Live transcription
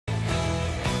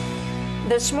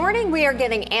This morning, we are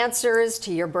getting answers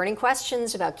to your burning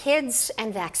questions about kids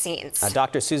and vaccines.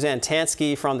 Dr. Susanne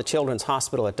Tanski from the Children's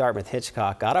Hospital at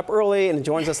Dartmouth-Hitchcock got up early and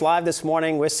joins us live this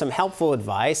morning with some helpful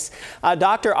advice.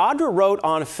 Dr. Audra wrote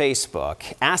on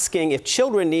Facebook asking if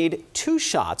children need 2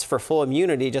 shots for full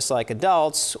immunity just like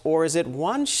adults, or is it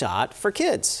 1 shot for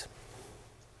kids?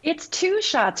 It's 2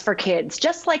 shots for kids,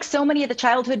 just like so many of the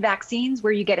childhood vaccines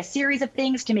where you get a series of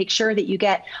things to make sure that you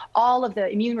get all of the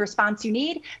immune response you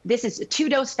need. This is a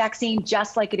 2-dose vaccine,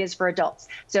 just like it is for adults.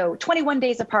 So 21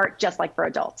 days apart, just like for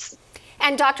adults.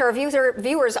 And Doctor, our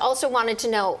viewers also wanted to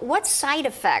know, what side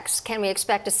effects can we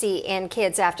expect to see in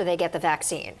kids after they get the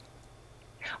vaccine?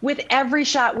 With every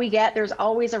shot we get, there's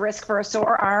always a risk for a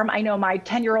sore arm. I know my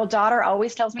 10-year-old daughter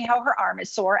always tells me how her arm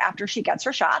is sore after she gets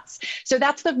her shots. So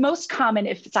that's the most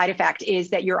common side effect,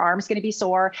 is that your arm's going to be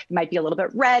sore. It might be a little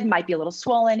bit red, might be a little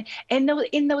swollen. And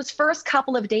in those first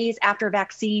couple of days after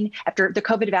the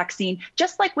COVID vaccine,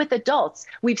 just like with adults,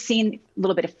 we've seen a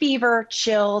little bit of fever,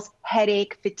 chills,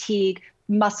 headache, fatigue,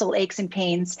 muscle aches and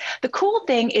pains. The cool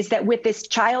thing is that with this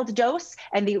child dose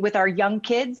and with our young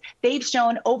kids, they've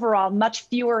shown overall much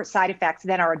fewer side effects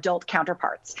than our adult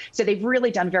counterparts. So they've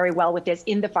really done very well with this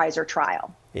in the Pfizer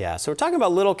trial. Yeah, so we're talking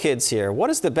about little kids here. What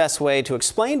is the best way to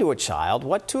explain to a child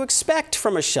what to expect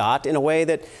from a shot in a way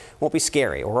that won't be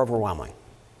scary or overwhelming?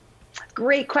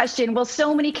 Great question. Well,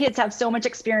 so many kids have so much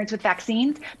experience with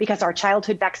vaccines because our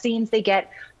childhood vaccines they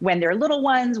get when they're little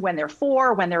ones, when they're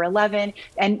 4, when they're 11,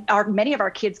 and many of our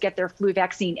kids get their flu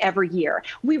vaccine every year.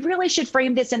 We really should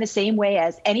frame this in the same way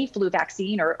as any flu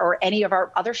vaccine or any of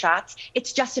our other shots.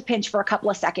 It's just a pinch for a couple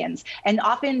of seconds. And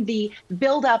often the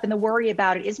buildup and the worry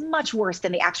about it is much worse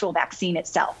than the actual vaccine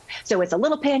itself. So it's a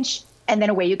little pinch and then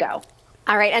away you go.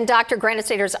 All right, and Dr. Granite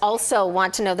Staters also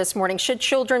want to know this morning, should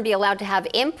children be allowed to have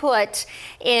input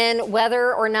in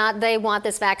whether or not they want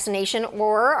this vaccination,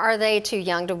 or are they too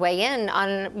young to weigh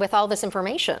in with all this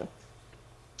information?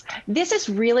 This is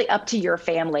really up to your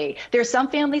family. There's some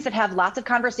families that have lots of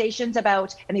conversations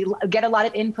about, and they get a lot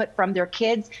of input from their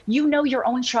kids. You know your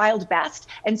own child best.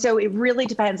 And so it really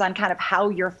depends on kind of how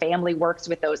your family works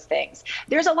with those things.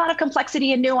 There's a lot of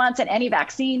complexity and nuance in any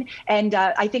vaccine. And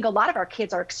I think a lot of our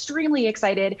kids are extremely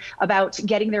excited about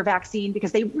getting their vaccine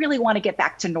because they really want to get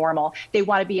back to normal. They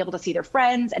want to be able to see their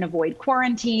friends and avoid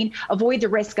quarantine, avoid the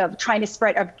risk of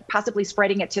possibly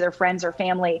spreading it to their friends or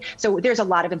family. So there's a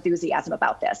lot of enthusiasm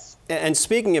about this. And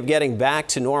speaking of getting back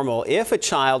to normal, if a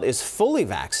child is fully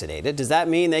vaccinated, does that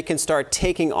mean they can start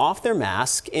taking off their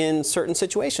mask in certain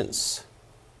situations?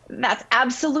 That's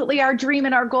absolutely our dream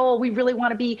and our goal. We really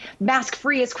want to be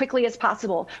mask-free as quickly as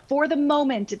possible. For the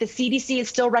moment, the CDC is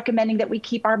still recommending that we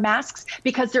keep our masks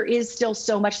because there is still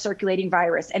so much circulating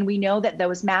virus. And we know that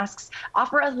those masks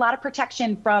offer a lot of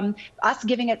protection from us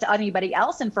giving it to anybody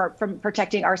else and from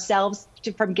protecting ourselves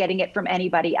from getting it from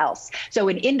anybody else. So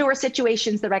in indoor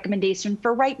situations, the recommendation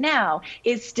for right now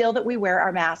is still that we wear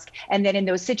our mask. And then in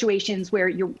those situations where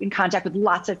you're in contact with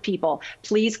lots of people,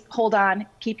 please hold on,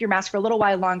 keep your mask for a little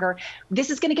while longer.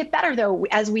 This is going to get better, though,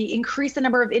 as we increase the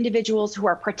number of individuals who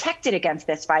are protected against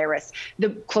this virus, the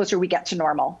closer we get to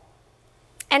normal.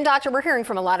 And Doctor, we're hearing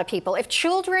from a lot of people, if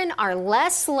children are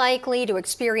less likely to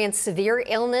experience severe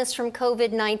illness from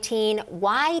COVID-19,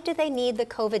 why do they need the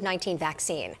COVID-19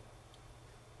 vaccine?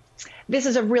 This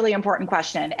is a really important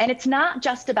question, and it's not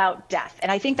just about death.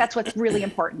 And I think that's what's really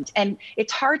important. And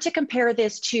it's hard to compare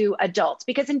this to adults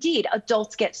because indeed,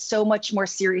 adults get so much more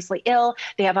seriously ill.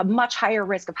 They have a much higher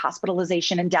risk of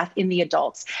hospitalization and death in the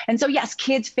adults. And so yes,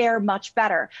 kids fare much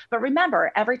better. But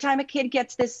remember, every time a kid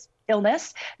gets this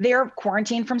illness, they're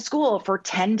quarantined from school for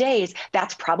 10 days.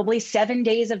 That's probably 7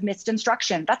 days of missed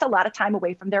instruction. That's a lot of time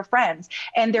away from their friends.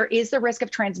 And there is the risk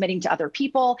of transmitting to other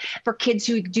people. For kids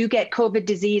who do get COVID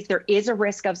disease, there is a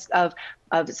risk of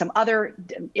some other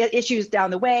issues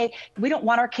down the way. We don't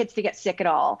want our kids to get sick at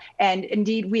all. And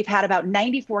indeed, we've had about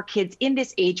 94 kids in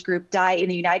this age group die in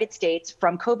the United States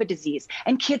from COVID disease.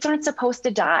 And kids aren't supposed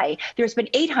to die. There's been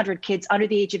 800 kids under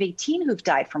the age of 18 who've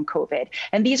died from COVID.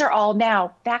 And these are all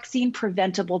now vaccine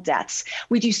preventable deaths.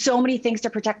 We do so many things to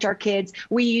protect our kids.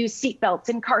 We use seatbelts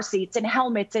and car seats and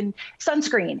helmets and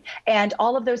sunscreen. And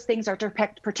all of those things are to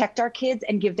protect our kids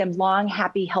and give them long,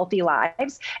 happy, healthy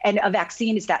lives. And a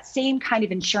vaccine is that same kind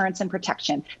of insurance and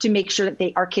protection to make sure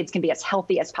that our kids can be as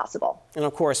healthy as possible. And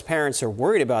of course, parents are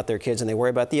worried about their kids and they worry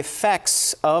about the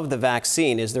effects of the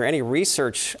vaccine. Is there any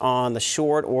research on the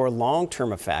short or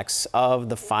long-term effects of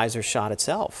the Pfizer shot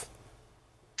itself?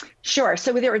 Sure.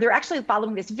 So they're actually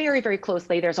following this very, very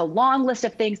closely. There's a long list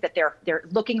of things that they're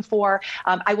looking for.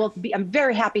 I'm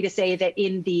very happy to say that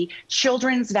in the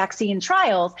children's vaccine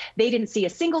trials, they didn't see a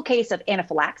single case of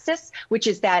anaphylaxis, which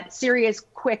is that serious,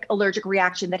 quick allergic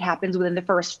reaction that happens within the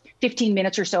first 15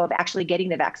 minutes or so of actually getting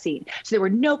the vaccine. So there were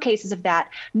no cases of that,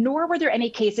 nor were there any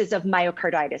cases of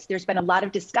myocarditis. There's been a lot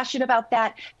of discussion about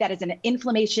that. That is an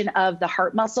inflammation of the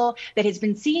heart muscle that has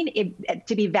been seen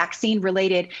to be vaccine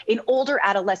related in older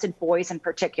adolescent boys in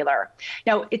particular.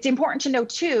 Now, it's important to know,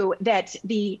 too, that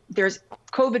there's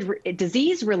COVID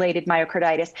disease-related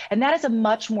myocarditis, and that is a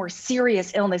much more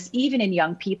serious illness, even in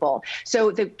young people.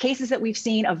 So the cases that we've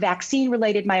seen of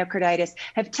vaccine-related myocarditis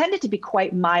have tended to be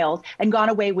quite mild and gone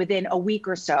away within a week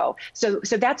or so. So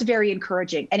that's very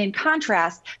encouraging. And in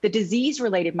contrast, the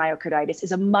disease-related myocarditis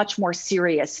is a much more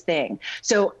serious thing.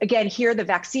 So again, here the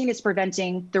vaccine is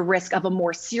preventing the risk of a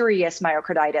more serious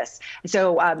myocarditis.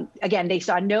 So again, they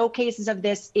saw no cases of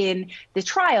this in the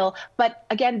trial, but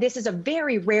again, this is a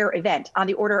very rare event on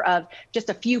the order of just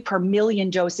a few per million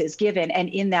doses given and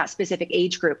in that specific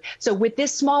age group. So with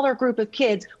this smaller group of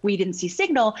kids, we didn't see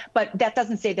signal, but that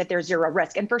doesn't say that there's zero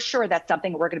risk. And for sure, that's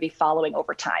something we're going to be following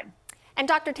over time. And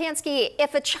Dr. Tanski,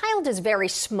 if a child is very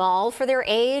small for their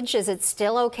age, is it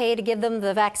still okay to give them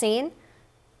the vaccine?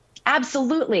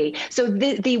 Absolutely. So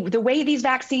the way these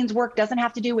vaccines work doesn't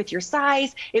have to do with your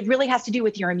size. It really has to do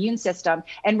with your immune system.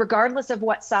 And regardless of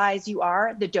what size you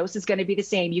are, the dose is going to be the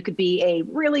same. You could be a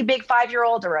really big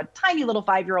 5-year-old or a tiny little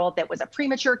 5-year-old that was a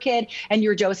premature kid, and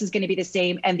your dose is going to be the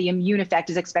same. And the immune effect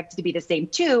is expected to be the same,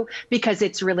 too, because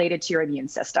it's related to your immune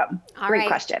system. Great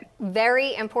question.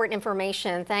 Very important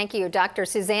information. Thank you, Dr.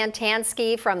 Susanne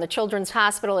Tanski from the Children's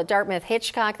Hospital at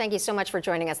Dartmouth-Hitchcock. Thank you so much for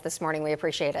joining us this morning. We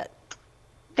appreciate it.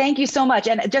 Thank you so much.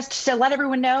 And just to let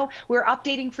everyone know, we're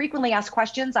updating frequently asked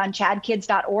questions on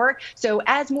chadkids.org. So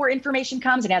as more information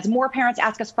comes and as more parents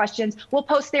ask us questions, we'll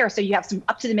post there so you have some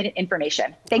up-to-the-minute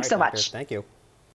information. Thanks so much. Thank you.